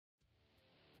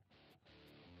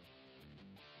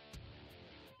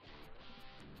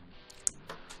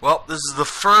Well, this is the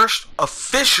first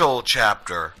official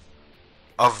chapter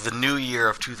of the new year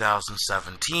of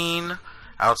 2017,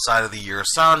 outside of the year of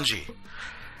Sanji.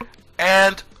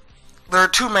 And there are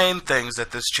two main things that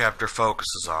this chapter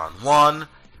focuses on. One,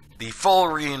 the full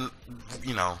reunion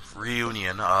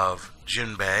of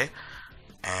Jinbei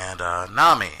and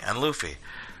Nami and Luffy.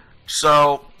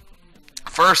 So,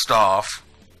 first off,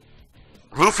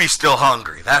 Luffy's still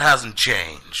hungry. That hasn't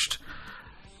changed.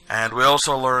 And we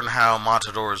also learn how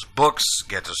Matador's books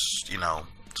get,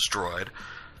 destroyed.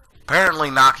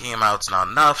 Apparently knocking him out's not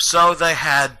enough, so they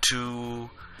had to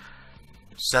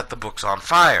set the books on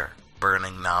fire,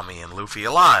 burning Nami and Luffy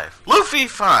alive. Luffy,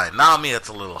 fine. Nami, it's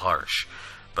a little harsh.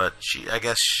 But I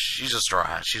guess she's a straw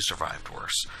hat. She survived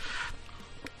worse.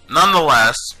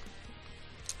 Nonetheless,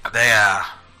 they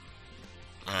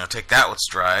take that with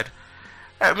stride.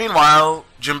 And meanwhile,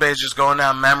 Jinbei's just going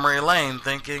down memory lane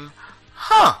thinking,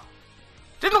 huh,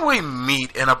 didn't we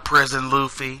meet in a prison,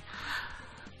 Luffy?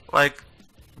 Like,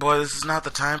 boy, this is not the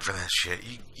time for that shit.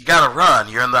 You gotta run.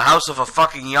 You're in the house of a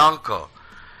fucking Yonko.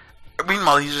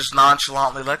 Meanwhile, he's just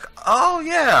nonchalantly like, oh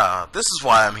yeah, this is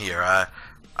why I'm here.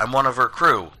 I'm one of her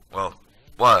crew. Well,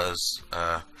 was.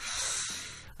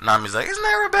 Nami's like, isn't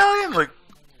that rebellion? Like,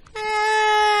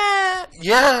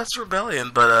 yeah, it's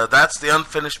rebellion, but that's the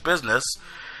unfinished business.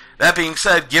 That being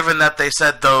said, given that they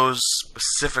said those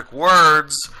specific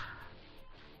words,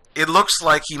 it looks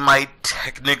like he might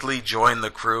technically join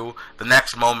the crew the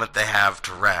next moment they have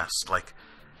to rest. Like,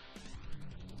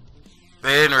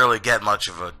 they didn't really get much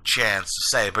of a chance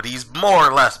to say, but he's more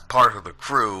or less part of the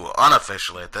crew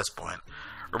unofficially at this point.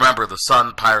 Remember, the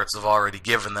Sun Pirates have already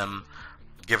given them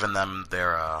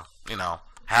their,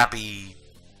 happy.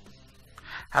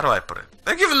 How do I put it?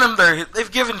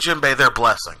 They've given Jinbei their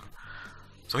blessing,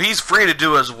 so he's free to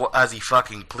do as he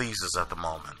fucking pleases at the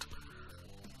moment.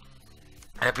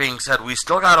 That being said, we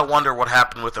still gotta wonder what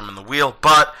happened with him in the wheel,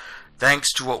 but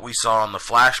thanks to what we saw in the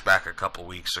flashback a couple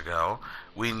weeks ago,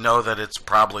 we know that it's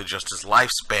probably just his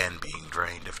lifespan being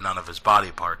drained if none of his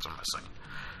body parts are missing.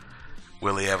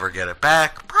 Will he ever get it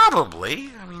back?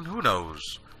 Probably. I mean, who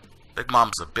knows? Big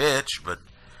Mom's a bitch, but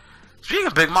speaking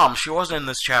of Big Mom, she wasn't in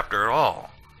this chapter at all.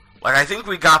 Like, I think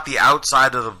we got the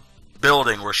outside of the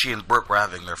building where she and Brooke were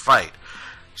having their fight.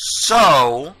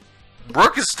 So,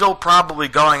 Brooke is still probably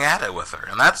going at it with her,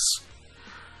 and that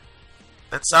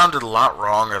sounded a lot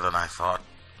wronger than I thought.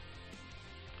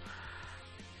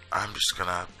 I'm just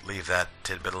gonna leave that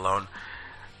tidbit alone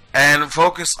and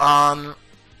focus on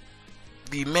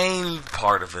the main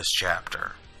part of this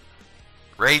chapter,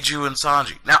 Reiju and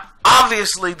Sanji. Now,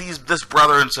 obviously, this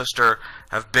brother and sister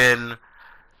have been,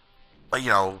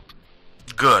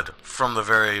 good from the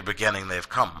very beginning they've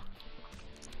come.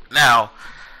 Now,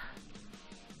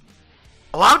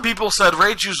 a lot of people said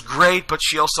Reiju's great, but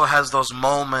she also has those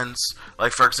moments,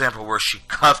 like, for example, where she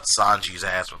cuffed Sanji's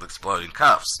ass with exploding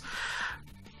cuffs.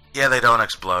 Yeah, they don't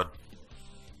explode.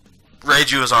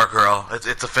 Reiju is our girl.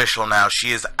 It's official now.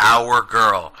 She is our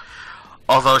girl.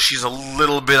 Although she's a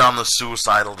little bit on the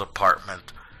suicidal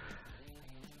department.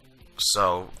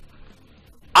 So,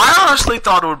 I honestly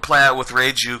thought it would play out with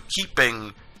Reiju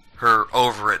keeping her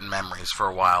overwritten memories for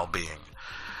a while being.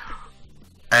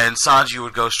 And Sanji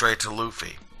would go straight to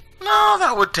Luffy. No,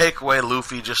 that would take away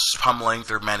Luffy just pummeling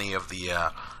through many of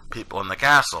the people in the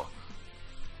castle.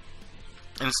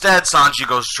 Instead, Sanji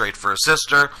goes straight for his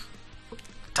sister,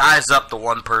 ties up the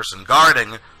one person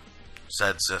guarding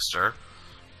said sister,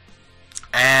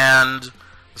 and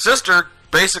the sister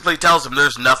basically tells him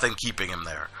there's nothing keeping him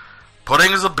there.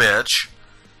 Pudding is a bitch.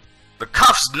 The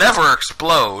cuffs never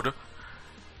explode,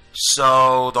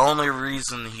 so the only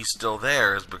reason he's still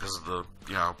there is because of the,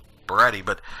 Beretti.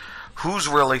 But who's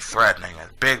really threatening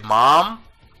it? Big Mom?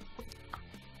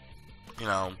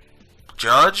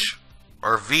 Judge?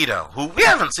 Or Vito? Who we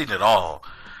haven't seen at all.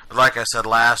 Like I said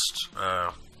last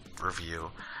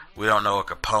review, we don't know what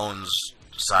Capone's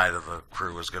side of the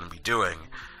crew is going to be doing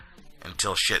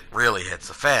until shit really hits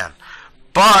the fan.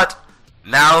 But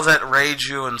now that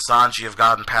Reiju and Sanji have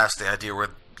gotten past the idea where,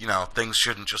 things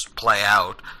shouldn't just play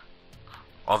out,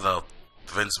 although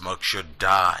Vinsmoke should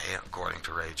die, according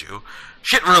to Reiju,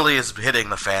 shit really is hitting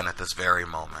the fan at this very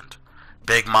moment.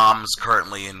 Big Mom's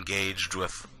currently engaged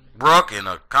with Brooke in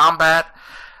a combat.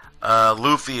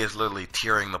 Luffy is literally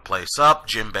tearing the place up.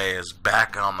 Jinbei is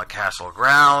back on the castle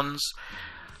grounds.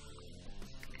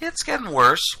 It's getting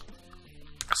worse.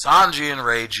 Sanji and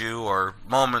Reiju are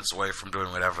moments away from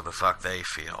doing whatever the fuck they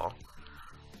feel.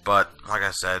 But, like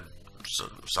I said,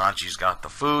 Sanji's got the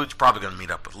food. He's probably going to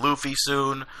meet up with Luffy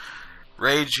soon.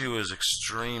 Reiju is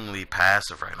extremely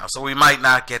passive right now, so we might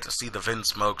not get to see the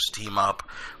Vinsmokes team up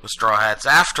with Straw Hats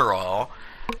after all.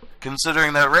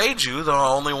 considering that Reiju, the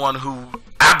only one who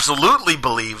absolutely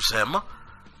believes him,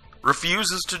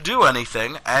 refuses to do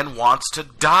anything and wants to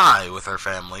die with her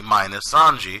family, minus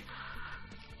Sanji,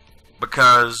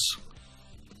 because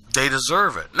they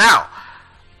deserve it. Now,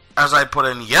 as I put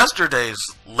in yesterday's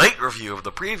late review of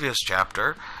the previous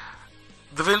chapter,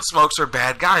 the Vinsmokes are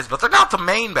bad guys, but they're not the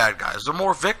main bad guys. They're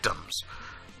more victims.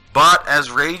 But, as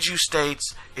Reiju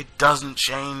states, it doesn't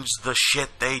change the shit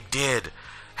they did.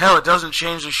 Hell, it doesn't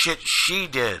change the shit she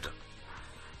did.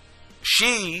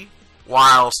 She,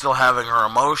 while still having her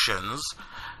emotions,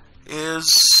 is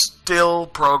still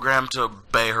programmed to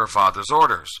obey her father's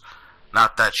orders.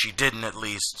 Not that she didn't at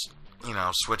least,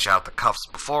 switch out the cuffs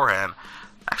beforehand.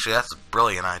 Actually, that's a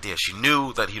brilliant idea. She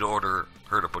knew that he'd order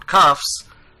her to put cuffs,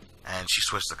 and she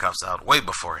switched the cuffs out way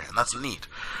beforehand. That's neat.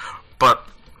 But,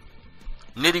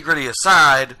 nitty-gritty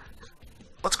aside,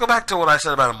 let's go back to what I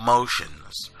said about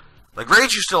emotions. Like,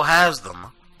 Reiju still has them,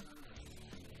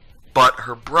 but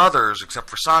her brothers, except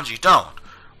for Sanji, don't.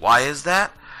 Why is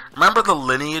that? Remember the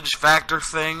lineage factor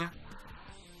thing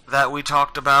that we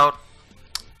talked about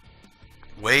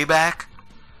way back?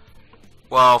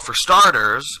 Well, for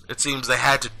starters, it seems they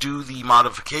had to do the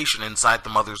modification inside the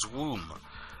mother's womb.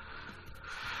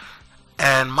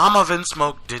 And Mama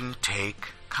Vinsmoke didn't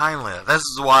take kindly. This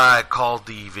is why I called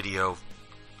the video,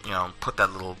 put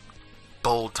that little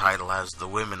bold title as The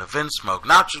Women of Vinsmoke.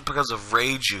 Not just because of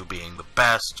Reiju being the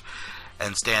best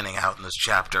and standing out in this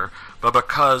chapter, but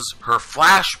because her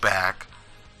flashback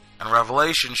and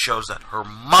revelation shows that her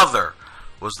mother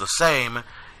was the same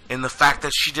in the fact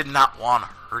that she did not want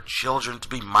her children to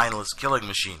be mindless killing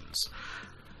machines.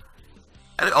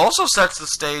 And it also sets the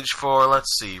stage for,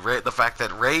 the fact that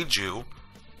Reiju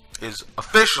is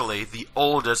officially the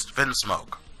oldest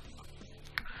Vinsmoke.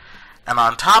 And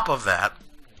on top of that,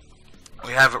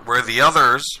 we have it where the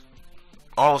others,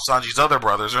 all of Sanji's other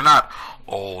brothers, are not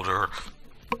older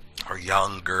or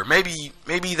younger. Maybe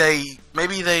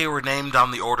they were named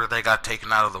on the order they got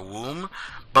taken out of the womb,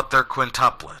 but they're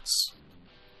quintuplets.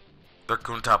 They're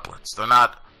quintuplets. They're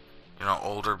not,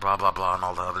 older, blah, blah, blah, and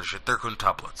all the other shit. They're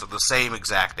quintuplets. They're the same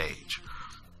exact age.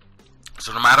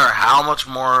 So no matter how much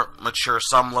more mature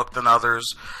some look than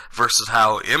others, versus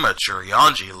how immature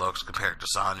Yanji looks compared to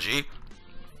Sanji,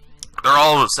 they're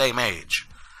all the same age.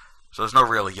 So there's no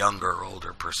really younger or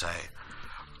older per se.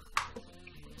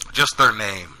 Just their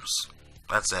names.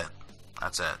 That's it.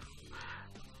 That's it.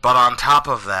 But on top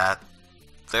of that,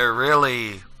 they're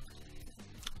really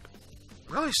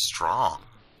strong.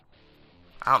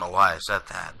 I don't know why I said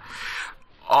that.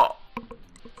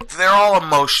 They're all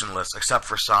emotionless except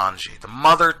for Sanji. The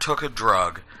mother took a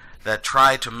drug that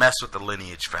tried to mess with the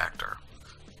lineage factor.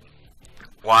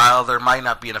 While there might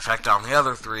not be an effect on the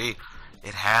other three,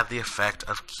 it had the effect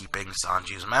of keeping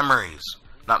Sanji's memories.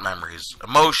 Not memories,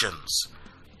 emotions.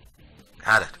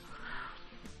 Had it.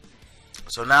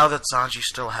 So now that Sanji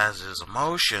still has his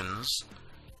emotions,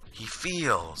 he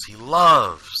feels, he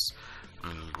loves. I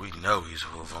mean, we know he's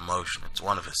full of emotion. It's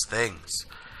one of his things.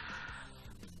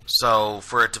 So,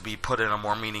 for it to be put in a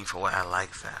more meaningful way, I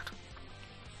like that.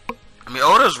 I mean,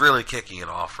 Oda's really kicking it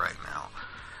off right now.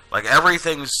 Like,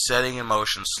 everything's setting in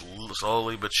motion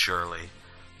slowly but surely.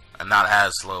 And not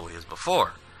as slowly as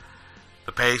before.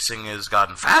 The pacing has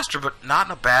gotten faster, but not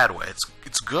in a bad way.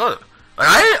 It's good. Like,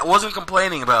 I wasn't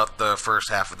complaining about the first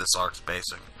half of this arc's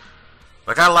pacing.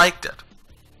 Like, I liked it.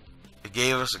 It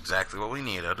gave us exactly what we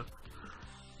needed.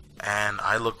 And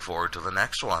I look forward to the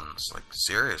next ones. Like,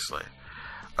 seriously.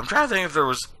 I'm trying to think if there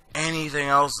was anything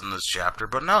else in this chapter,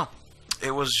 but no.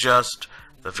 It was just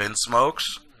the Vinsmokes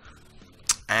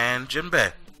and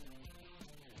Jinbei.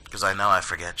 Because I know I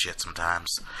forget shit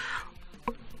sometimes.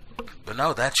 But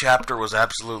no, that chapter was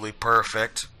absolutely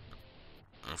perfect.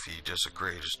 If you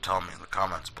disagree, just tell me in the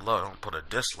comments below. Don't put a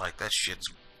dislike. That shit's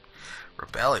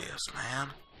rebellious,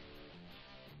 man.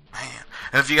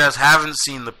 And if you guys haven't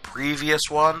seen the previous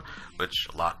one, which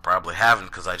a lot probably haven't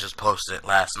because I just posted it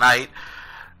last night,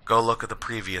 go look at the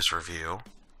previous review.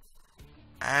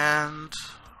 And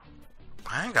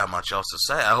I ain't got much else to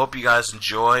say. I hope you guys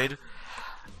enjoyed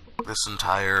this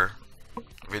entire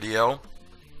video.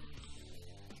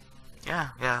 Yeah,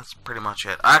 that's pretty much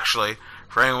it. Actually,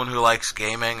 for anyone who likes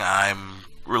gaming, I'm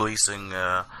releasing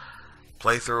a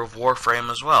playthrough of Warframe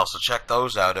as well, so check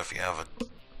those out if you have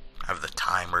the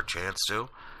time or chance to.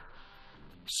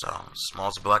 So,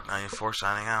 Smalls Black 94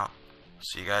 signing out.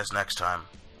 See you guys next time.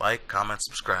 Like, comment,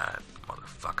 subscribe,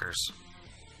 motherfuckers.